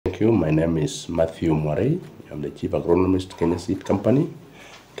you. My name is Matthew Moray. I'm the Chief Agronomist, Kenya Seed Company.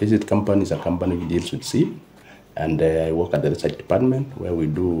 Kenya Seed Company is a company that deals with seed, and I work at the research department where we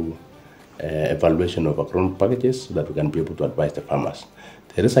do evaluation of agronomic packages so that we can be able to advise the farmers.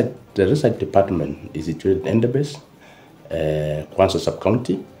 The research department is situated in Endebess, Kwanza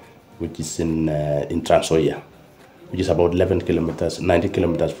sub-county, which is in Trans Nzoia, which is about 11 kilometers, 90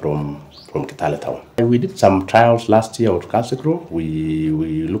 kilometers from Kitale town. We did some trials last year with CalciGrow.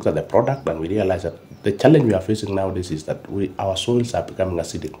 We looked at the product and we realized that the challenge we are facing nowadays is that our soils are becoming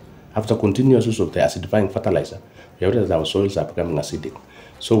acidic. After continuous use of the acidifying fertilizer, we realized that our soils are becoming acidic.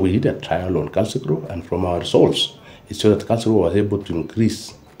 So we did a trial on CalciGrow, and from our results, it showed that CalciGrow was able to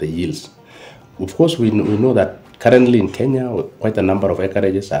increase the yields. Of course, we know that currently in Kenya, quite a number of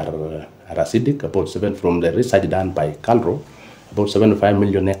acreages are acidic. From the research done by CalCrow, about 75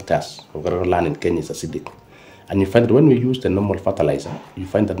 million hectares of rural land in Kenya is acidic. And you find that when we use the normal fertilizer, you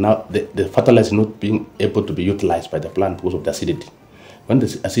find that now the fertilizer is not being able to be utilized by the plant because of the acidity. When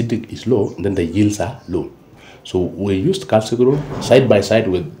the acidity is low, then the yields are low. So we used CalciGrow side by side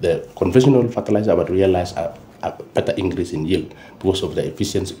with the conventional fertilizer, but realized a better increase in yield because of the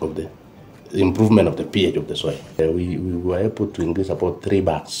efficiency of the improvement of the pH of the soil. We were able to increase about 3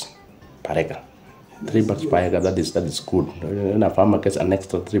 bags per acre. 3 bags per acre, that is good. When a farmer gets an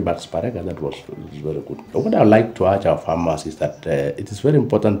extra 3 bags per acre, that was very good. What I would like to urge our farmers is that it is very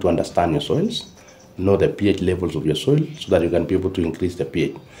important to understand your soils, know the pH levels of your soil so that you can be able to increase the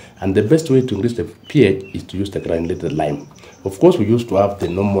pH. And the best way to increase the pH is to use the granulated lime. Of course, we used to have the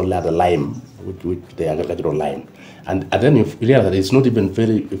normal ladder lime, with the agricultural lime. And then you realize that it's not even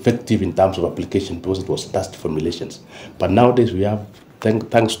very effective in terms of application because it was dust formulations. But nowadays we have,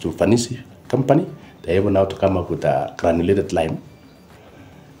 thanks to Fanisi company, they're able now to come up with a granulated lime.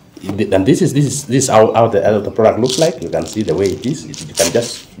 And this is how the product looks like. You can see the way it is. You can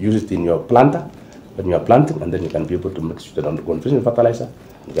just use it in your planter when you are planting, and then you can be able to mix it on the conventional fertilizer.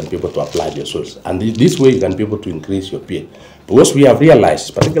 You can be able to apply to your soils. And this way you can be able to increase your pH. Because we have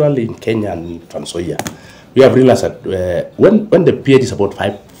realized, particularly in Kenya and Trans Nzoia, we have realized that when the pH is about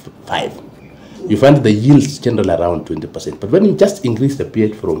 5, you find that the yields generally around 20%. But when you just increase the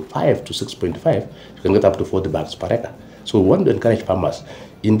pH from 5 to 6.5, you can get up to 40 bags per acre. So we want to encourage farmers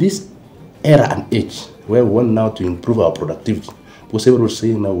in this era and age where we want now to improve our productivity. Because everyone is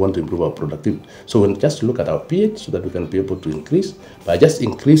saying now we want to improve our productivity. So we just look at our pH so that we can be able to increase. By just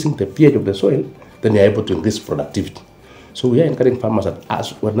increasing the pH of the soil, then we are able to increase productivity. So we are encouraging farmers that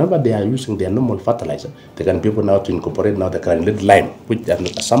whenever they are using their normal fertilizer, they can be able now to incorporate now the granulated lime, which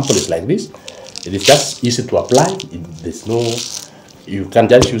a sample is like this. It is just easy to apply. You can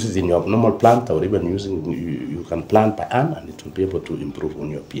just use it in your normal plant, or even you can plant by hand, and it will be able to improve on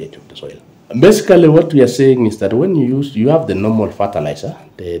your pH of the soil. Basically, what we are saying is that when you have the normal fertilizer,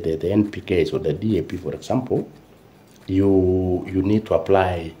 the NPKs or the DAP, for example, you need to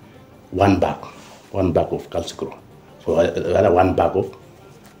apply 1 bag of CalciGrow. So rather 1 bag of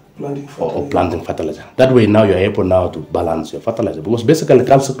planting fertilizer. That way now you're able now to balance your fertilizer, because basically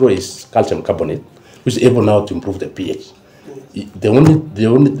CalciGrow is calcium carbonate, which is able now to improve the pH. The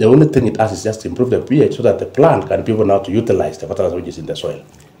only thing it does is just to improve the pH so that the plant can be able now to utilize the fertilizer which is in the soil.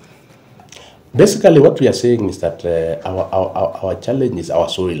 Basically what we are saying is that our challenge is our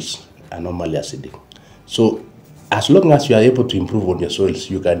soils are normally acidic. So as long as you are able to improve on your soils,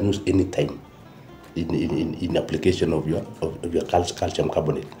 you can use any time in application of your calcium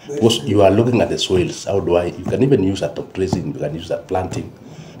carbonate, because you are looking at the soils. You can even use that top dressing, you can use that planting,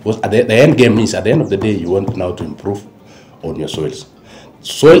 because at the end game is at the end of the day you want now to improve on your soils.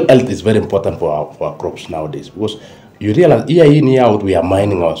 Soil health is very important for our crops nowadays, because you realize year in, year out we are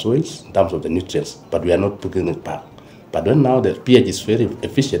mining our soils in terms of the nutrients, but we are not putting it back. But when now the pH is very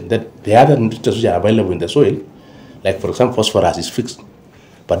efficient, that the other nutrients which are available in the soil, like for example phosphorus, is fixed.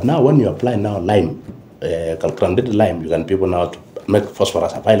 But now when you apply now lime, granulated lime, you can be able now to make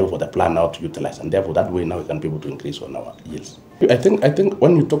phosphorus available for the plant now to utilize, and therefore that way now we can be able to increase on our yields. I think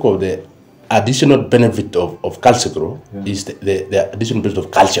when you talk of the additional benefit of CalciGrow, is the additional benefit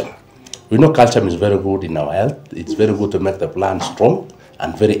of calcium. We know calcium is very good in our health. It's very good to make the plant strong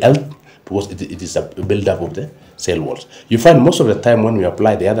and very healthy, because it is a build-up of the cell walls. You find most of the time when we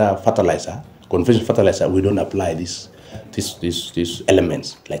apply the other fertilizer, conventional fertilizer, we don't apply these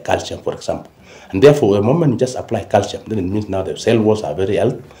elements like calcium, for example. And therefore, the moment you just apply calcium, then it means now the cell walls are very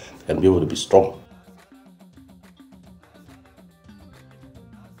healthy and be able to be strong.